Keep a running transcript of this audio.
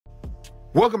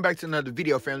Welcome back to another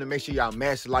video, family. Make sure y'all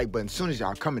mash the like button as soon as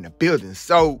y'all come in the building.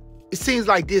 So it seems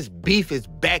like this beef is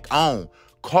back on.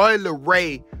 Coi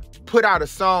Leray put out a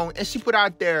song and she put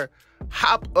out there,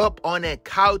 hop up on that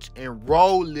couch and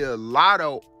roll Lil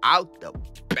Latto out the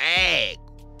bag.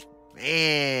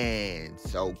 Man,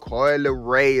 so Coi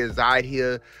Leray is out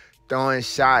here throwing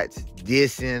shots,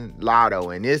 dissing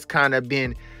Latto, and it's kind of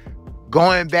been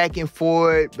going back and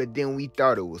forth, but then we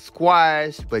thought it was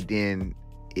squashed, but then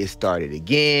it started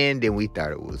again. Then we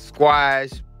thought it was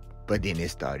squashed, but then it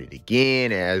started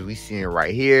again. And as we seeing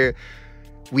right here,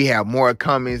 we have more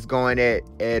comments going at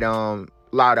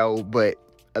Latto, but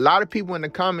a lot of people in the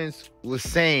comments was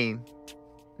saying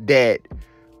that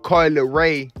Coi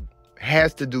Leray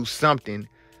has to do something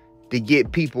to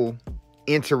get people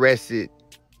interested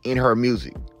in her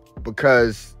music,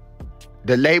 because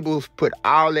the labels put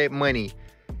all that money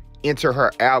into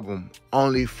her album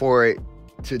only for it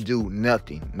to do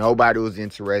nothing. Nobody was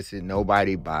interested.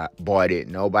 Nobody bought it.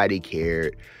 Nobody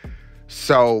cared.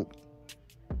 So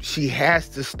she has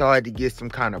to start to get some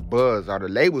kind of buzz, or the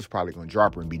label's probably going to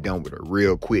drop her and be done with her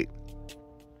real quick,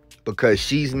 because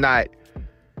she's not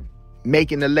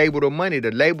making the label the money. The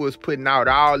label is putting out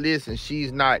all this and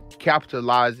she's not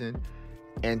capitalizing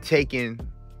and taking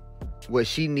what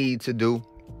she needs to do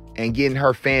and getting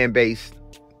her fan base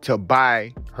to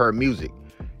buy her music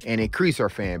and increase her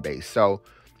fan base. So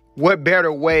what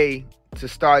better way to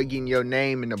start getting your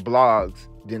name in the blogs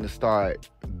than to start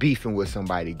beefing with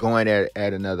somebody, going at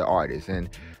another artist? And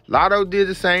Latto did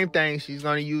the same thing. She's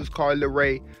going to use Coi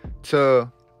Leray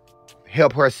to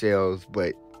help her sales.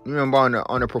 But you remember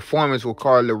on the performance where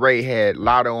Coi Leray had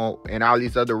Latto and all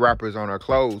these other rappers on her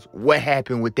clothes, what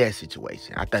happened with that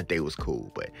situation? I thought they was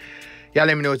cool. But y'all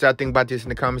let me know what y'all think about this in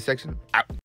the comment section. Out.